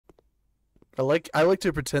I like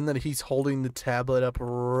to pretend that he's holding the tablet up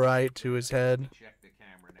right to his head. Check the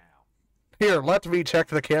camera now. Here, let me check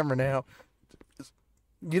the camera now.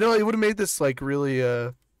 You know, it would have made this like really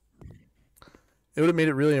it would have made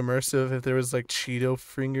it really immersive if there was like Cheeto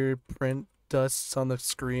fingerprint dusts on the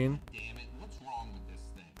screen. Damn it, what's wrong with this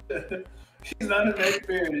thing? He's not a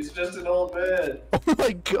neckbeard, he's just an old man. Oh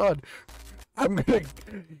my god.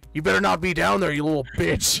 You better not be down there, you little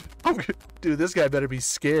bitch. Dude, this guy better be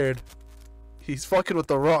scared. He's fucking with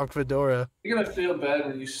the wrong fedora. You're gonna feel bad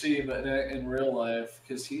when you see him in real life,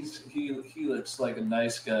 because he looks like a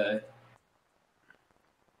nice guy.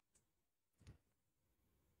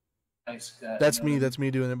 Nice guy. That's me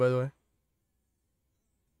doing it, by the way.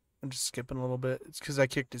 I'm just skipping a little bit. It's because I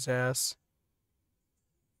kicked his ass.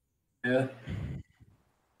 Yeah.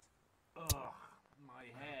 Ugh, my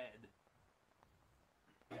head.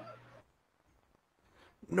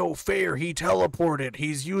 No fair, he teleported.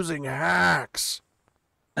 He's using hacks.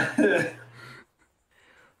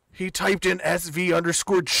 He typed in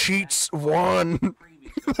SV_cheats1.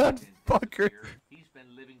 That fucker. He's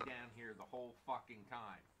been living down here the whole fucking time.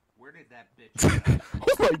 Where did that bitch go?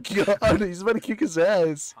 Oh my god, he's about to kick his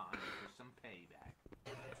ass. Time for some payback.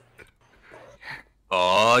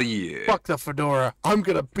 Oh yeah. Fuck the fedora. I'm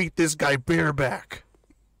gonna beat this guy bareback.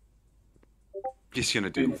 He's gonna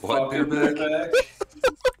do what, bareback?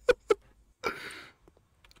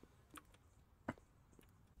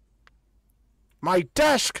 My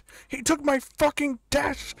desk! He took my fucking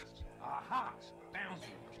desk! Aha! Found you.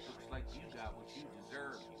 Looks like you got what you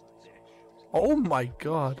deserve, you bitch. Oh my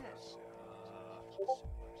god.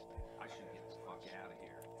 I should get the fuck out of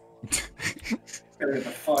here. Gotta get the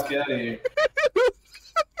fuck out of here.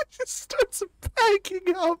 He starts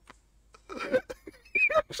backing up. Wait,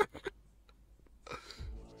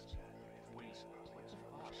 what the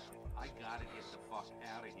fuck? I gotta get the fuck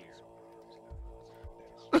out of here.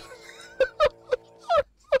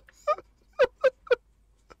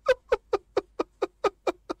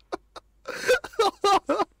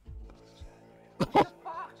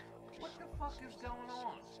 What the fuck is going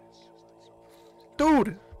on?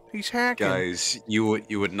 Dude, he's hacking. Guys, you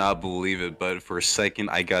would not believe it, but for a second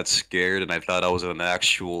I got scared and I thought I was in an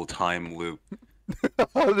actual time loop.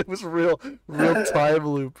 It was real time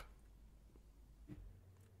loop.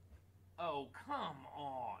 Oh, come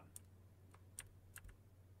on.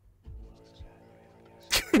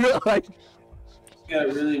 I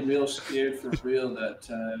Got really real scared for real that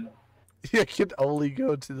time. can only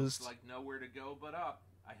go to this. Looks like nowhere to go but up.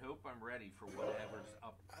 I hope I'm ready for whatever's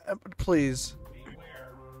up. Please.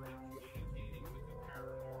 Beware. Communicating with the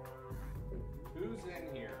paranormal. Who's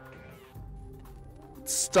in here?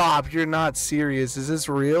 Stop, you're not serious. Is this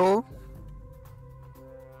real?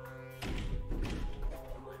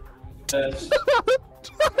 That's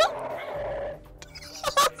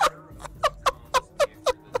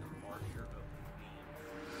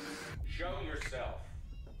Show yourself.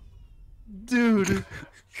 Dude.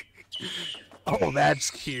 Oh,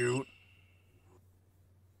 that's cute.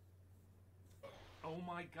 Oh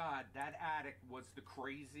my god, that attic was the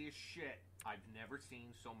craziest shit. I've never seen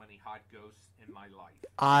so many hot ghosts in my life.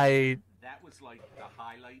 That was like the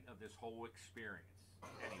highlight of this whole experience.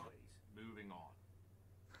 Anyways, moving on.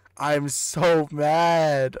 I'm so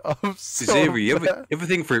mad. I'm so Xavier, you mad. have a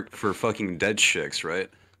thing for fucking dead chicks, right?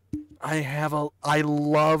 I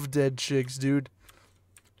love dead chicks, dude.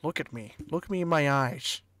 Look at me. Look me in my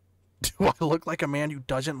eyes. Do I look like a man who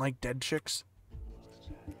doesn't like dead chicks?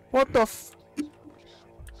 What the f-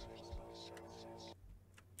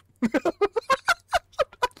 I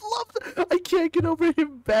love that. I can't get over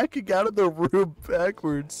him backing out of the room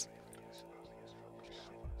backwards.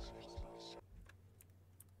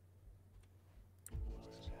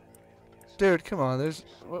 Dude, come on. There's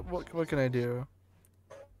what can I do?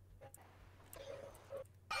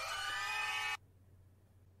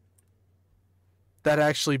 That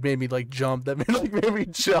actually made me like jump. That made me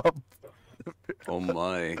jump. Oh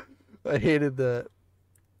my. I hated that.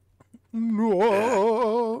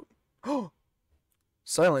 No.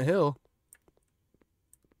 Silent Hill.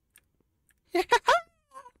 Yeah.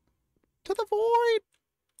 To the void.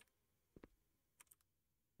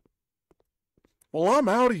 Well, I'm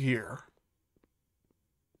out of here.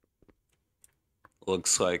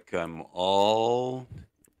 Looks like I'm all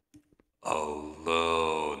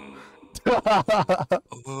alone.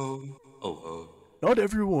 Alone. Alone. Not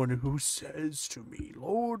everyone who says to me,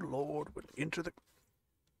 Lord, Lord, will enter the...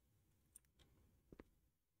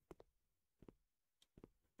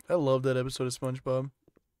 I love that episode of SpongeBob.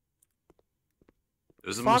 It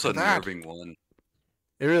was the Fuck most that. unnerving one.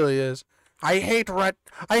 It really is. I hate you,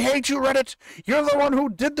 Reddit. You're the one who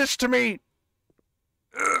did this to me.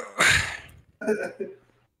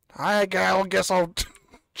 I guess I'll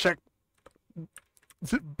check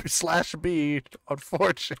 /B on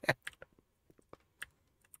 4chan.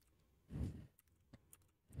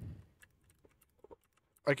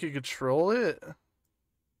 I can control it.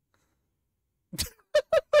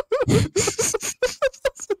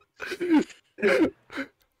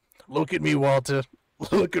 Look at me, Walter.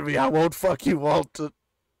 Look at me. I won't fuck you, Walter.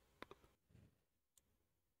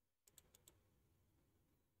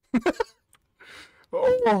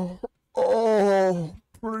 Oh,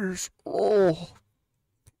 please. Oh.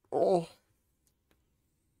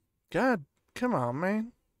 God, come on,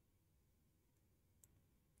 man.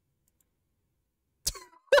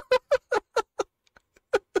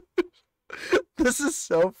 This is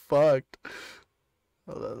so fucked.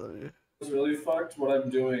 Hold on, let me... It's really fucked what I'm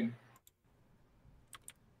doing.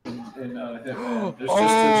 In Hitman. There's just Oh.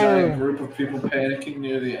 a giant group of people panicking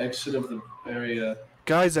near the exit of the area.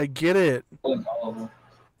 Guys, I get it. Killing all of them.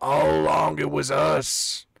 All along it was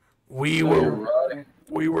us. We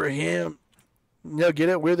were him. No, get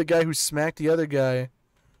it? We're the guy who smacked the other guy.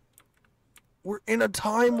 We're in a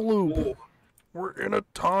time loop. We're in a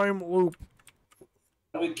time loop.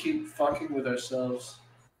 Why do we keep fucking with ourselves?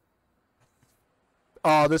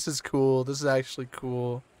 Oh, this is cool. This is actually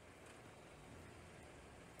cool.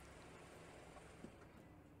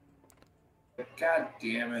 God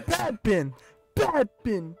damn it. Bad bin. Bad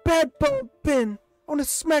bin. Bad bald bin. I want to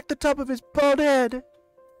smack the top of his bald head.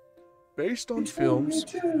 Based on films.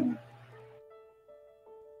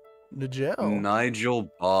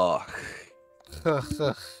 Nigel Bach.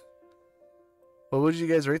 What would you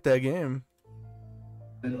guys rate that game?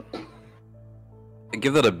 I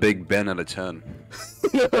give that a Big Ben out of 10.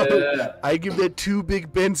 Yeah. I give that 2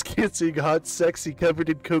 Big Bens kissing hot, sexy, covered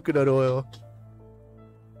in coconut oil.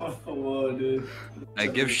 Oh, whoa, dude. I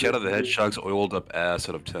give Shadow the Hedgehog's oiled up ass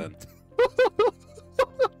out of 10.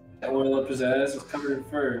 Oil up his ass is covered in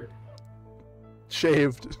fur.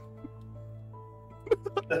 Shaved.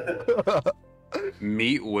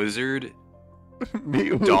 Meat Wizard. Me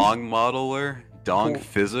Dong Modeler. Dong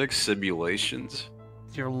Physics Simulations.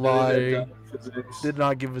 You're lying. Did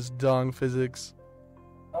not give us dong physics.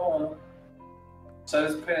 Oh. Inside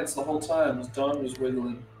his pants the whole time. His dong was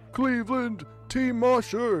wiggling. Cleveland, Team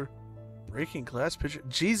Mosher. Breaking glass picture.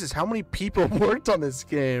 Jesus, how many people worked on this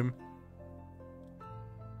game?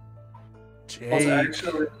 Jake,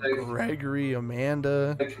 Actually, Gregory,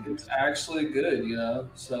 Amanda. It's actually good, you know.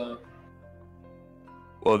 So.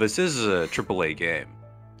 Well, this is a AAA game.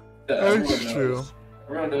 Yeah, That's true.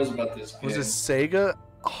 Everyone knows about this game. Was it Sega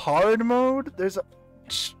hard mode? There's a.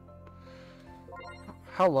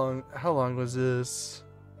 How long was this?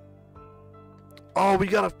 Oh, we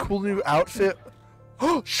got a cool new outfit.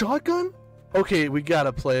 Oh, shotgun? Okay, we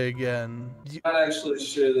gotta play again. I'm not actually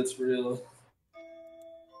sure that's real.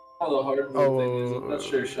 How the hard mode thing is. I'm not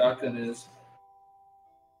sure shotgun is.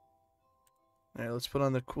 Alright, let's put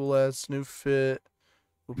on the cool ass new fit.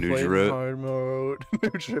 We'll New play drip. in hard mode. New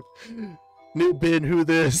drip. New bin, who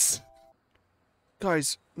this?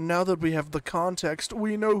 Guys, now that we have the context,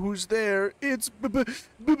 we know who's there. It's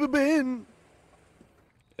bin.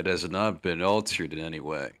 It has not been altered in any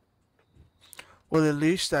way. Well, at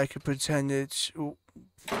least I could pretend it's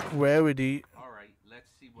rarity. Alright,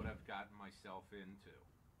 let's see what I've gotten myself into.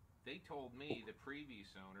 They told me the previous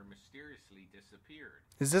owner mysteriously disappeared.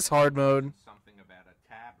 Is this hard mode? Something about a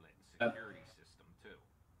tablet and security system, too.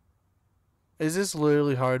 Is this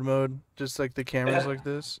literally hard mode? Just like the cameras like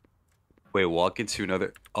this? Wait, walk into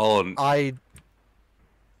another. Oh, I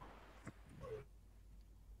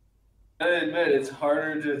admit it's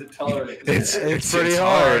harder to tolerate. it's pretty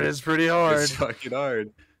hard. It's pretty hard. It's fucking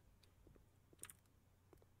hard.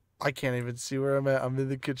 I can't even see where I'm at. I'm in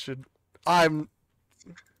the kitchen. I'm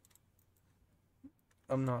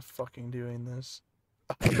not fucking doing this.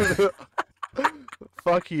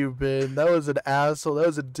 Fuck you, Ben. That was an asshole. That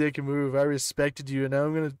was a dick move. I respected you, and now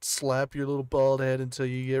I'm gonna slap your little bald head until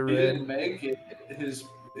you get He red. didn't make it. His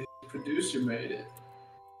producer made it.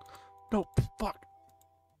 No, fuck.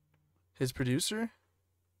 His producer?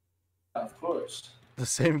 Of course. The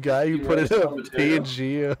same guy who He put writes in all a material.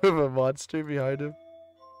 PNG of a monster behind him.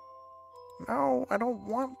 No, I don't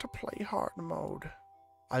want to play hard mode.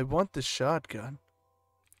 I want the shotgun.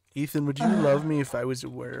 Ethan, would you love me if I was a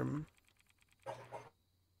worm?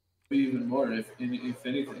 Even more, if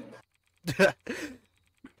anything.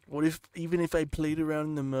 What if, even if I played around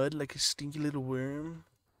in the mud like a stinky little worm?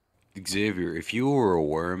 Xavier, if you were a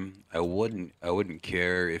worm, I wouldn't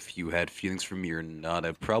care if you had feelings for me or not.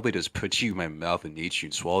 I'd probably just put you in my mouth and eat you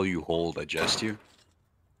and swallow you whole, digest you.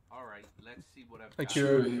 Alright, let's see what I've Like got.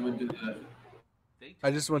 you're- Sure, he would do that.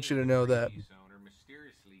 I just want you to know that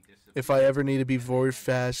if I ever need to be voice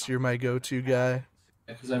fast, you're my go-to guy.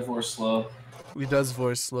 Yeah, because I voice slow. He does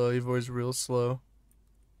voice slow. He voice real slow.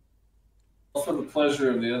 All for the pleasure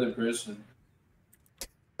of the other person.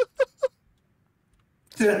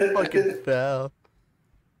 Fucking foul.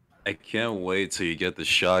 I can't wait till you get the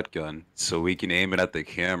shotgun so we can aim it at the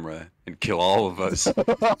camera and kill all of us.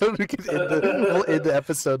 We'll end the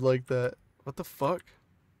episode like that. What the fuck?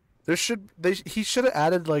 He should have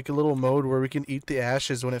added like a little mode where we can eat the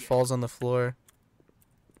ashes when it falls on the floor.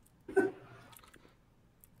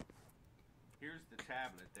 Here's the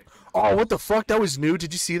tablet that can Oh, what the fuck? That was new.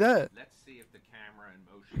 Did you see that? Let's see if the camera in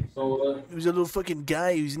motion. So, It was a little fucking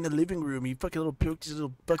guy who was in the living room. He fucking little poked his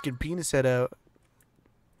little fucking penis head out.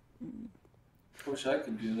 wish I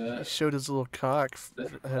could do He that. showed his little cock.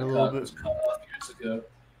 That Had a cock little was bit. cut off years ago.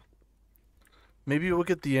 Maybe we'll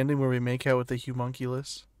get the ending where we make out with the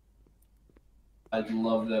homunculus. I'd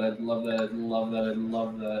love that. I'd love that. I'd love that. I'd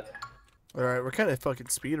love that. All right, we're kind of fucking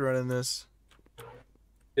speedrunning this.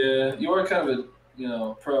 Yeah, you are kind of a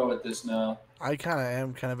pro at this now. I kind of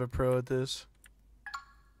am kind of a pro at this.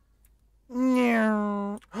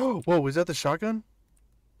 Whoa, was that the shotgun?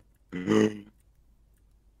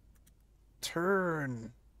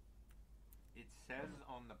 Turn. It says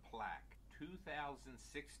on the plaque,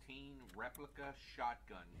 2016 Replica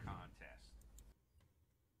Shotgun Contest.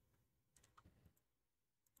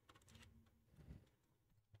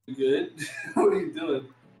 You good? What are you doing?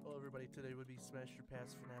 Well, everybody, today would be Smash Your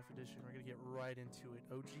Pass FNAF Edition. We're gonna get right into it.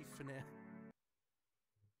 OG FNAF.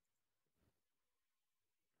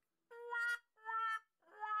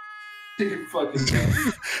 You're fucking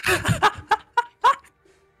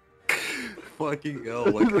Fucking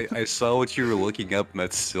hell, like I saw what you were looking up and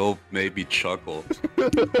that still made me chuckle.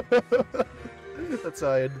 That's how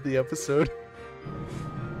I ended the episode.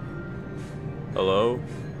 Hello?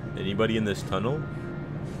 Anybody in this tunnel?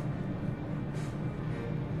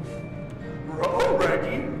 We're all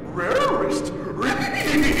ready.